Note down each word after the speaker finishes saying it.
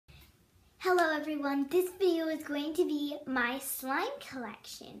Hello everyone, this video is going to be my slime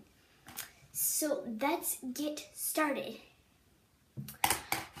collection. So let's get started.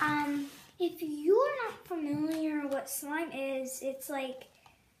 If you're not familiar what slime is, it's like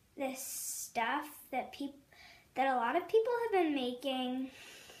this stuff that a lot of people have been making,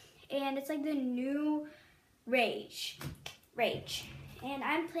 and it's like the new rage. And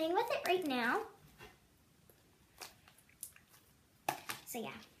I'm playing with it right now. So yeah.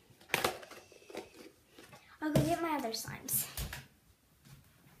 I'll go get my other slimes.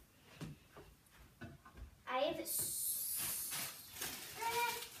 I have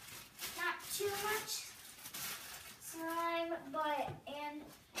not too much slime, and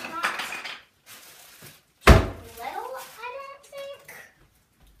not too little, I don't think.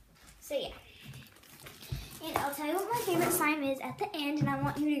 So yeah. And I'll tell you what my favorite slime is at the end, and I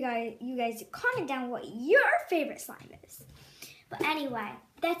want you guys to comment down what your favorite slime is. But anyway,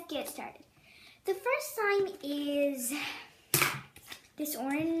 let's get started. The first slime is this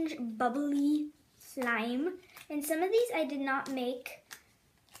orange bubbly slime. And some of these I did not make,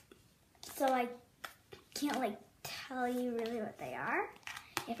 so I can't tell you really what they are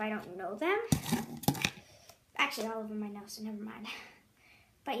if I don't know them. Actually, all over my nose, so never mind.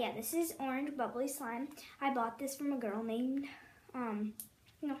 But yeah, this is orange bubbly slime. I bought this from a girl named, no,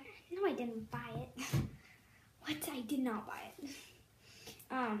 I didn't buy it. What? I did not buy it.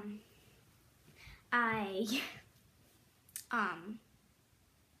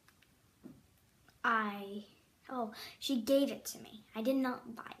 She gave it to me. I did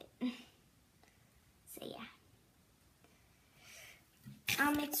not buy it. So yeah.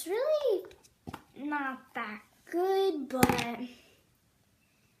 It's really not that good, but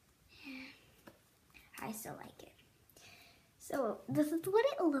I still like it. So this is what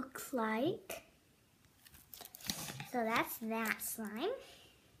it looks like. So that's that slime.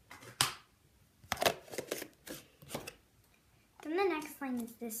 Then the next slime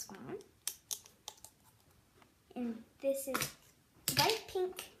is this one. And this is light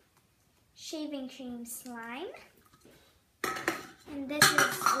pink shaving cream slime. And this is a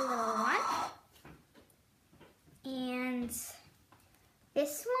little one. And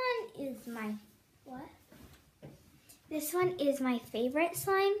this one is This one is my favorite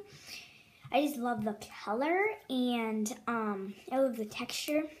slime. I just love the color and I love the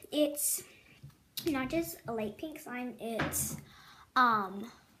texture. It's not just a light pink slime, it's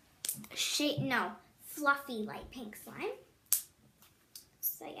fluffy light pink slime.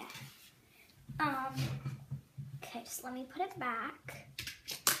 So yeah. Okay, just let me put it back.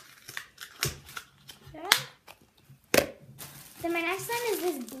 Yeah. Then my next slime is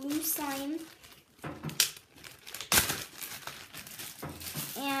this blue slime.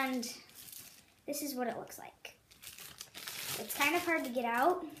 And this is what it looks like. It's kind of hard to get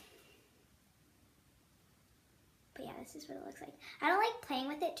out. But yeah, this is what it looks like. I don't like playing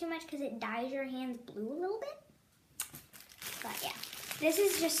with it too much because it dyes your hands blue a little bit. But yeah, this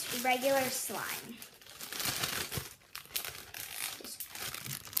is just regular slime. Just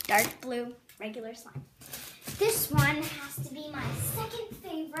dark blue, regular slime. This one has to be my second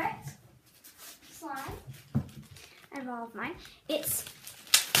favorite slime out of all of mine. It's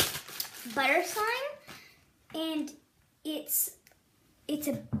butter slime, and it's a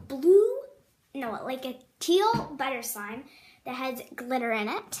teal butter slime that has glitter in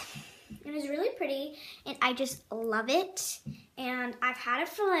it. It is really pretty, and I just love it. And I've had it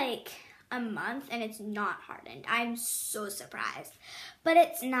for like a month, and it's not hardened. I'm so surprised. But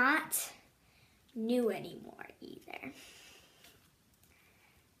it's not new anymore either.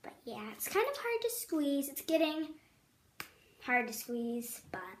 But yeah, it's kind of hard to squeeze. It's getting hard to squeeze,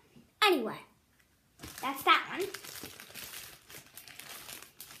 but anyway, that's that one.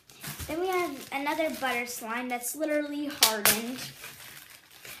 Then we have another butter slime that's literally hardened.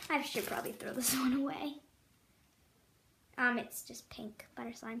 I should probably throw this one away. It's just pink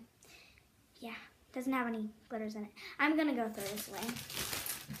butter slime. Yeah, doesn't have any glitters in it. I'm gonna go throw this away.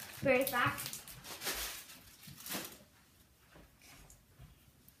 Be right back.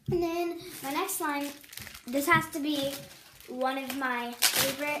 And then my next slime, this has to be one of my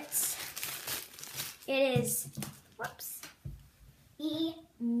favorites. It is,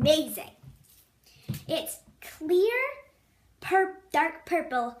 amazing. It's clear, dark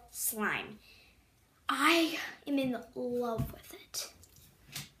purple slime. I am in love with it.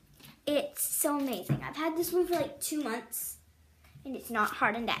 It's so amazing. I've had this one for like 2 months, and it's not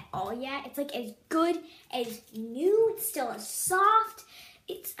hardened at all yet. It's like as good as new. It's still as soft.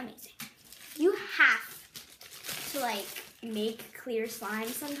 It's amazing. You have to make clear slime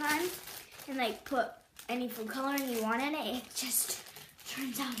sometimes and put any food coloring you want in it. It's just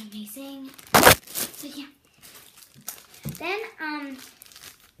turns out amazing. So yeah. Then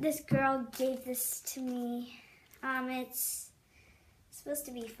this girl gave this to me. It's supposed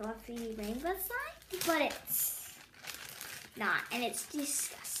to be fluffy rainbow slime, but it's not, and it's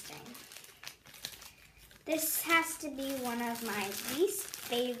disgusting. This has to be one of my least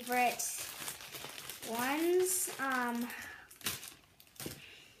favorite ones.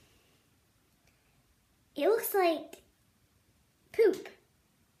 It looks like poop,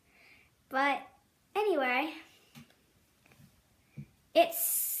 but anyway, it's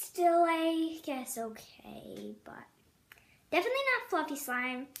still, I guess, okay, but definitely not fluffy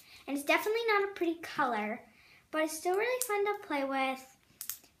slime, and it's definitely not a pretty color, but it's still really fun to play with.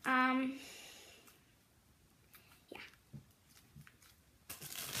 Yeah.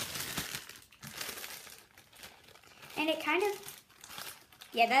 And it kind of,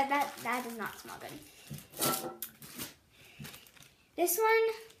 yeah, that does not smell good. This one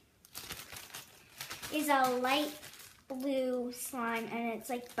is a light blue slime, and it's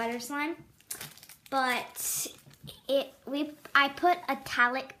like butter slime, but I put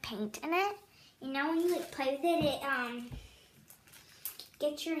metallic paint in it. You know, when you like play with it, it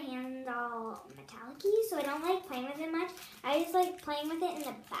gets your hands all metallic-y, so I don't like playing with it much. I just like playing with it in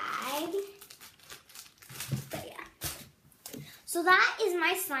the bag. But yeah. So that is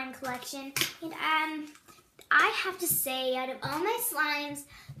my slime collection, and I have to say, out of all my slimes,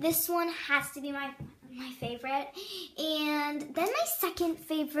 this one has to be my favorite. And then my second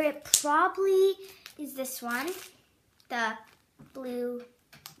favorite probably is this one, the blue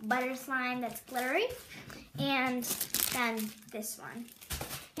butter slime that's glittery. And then this one.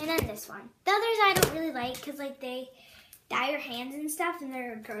 And then this one. The others I don't really like because like they dye your hands and stuff and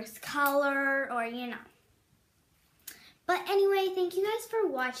they're a gross color, or you know. But anyway, thank you guys for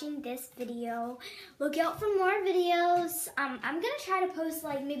watching this video. Look out for more videos. I'm going to try to post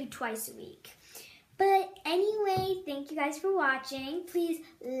like maybe twice a week. But anyway, thank you guys for watching. Please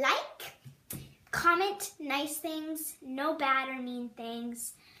like, comment nice things, no bad or mean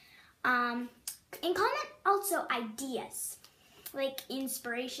things. And comment also ideas, like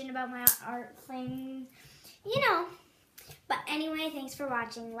inspiration about my art thing, you know. But anyway, thanks for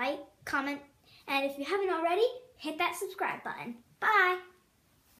watching. Like, comment, and if you haven't already, hit that subscribe button. Bye!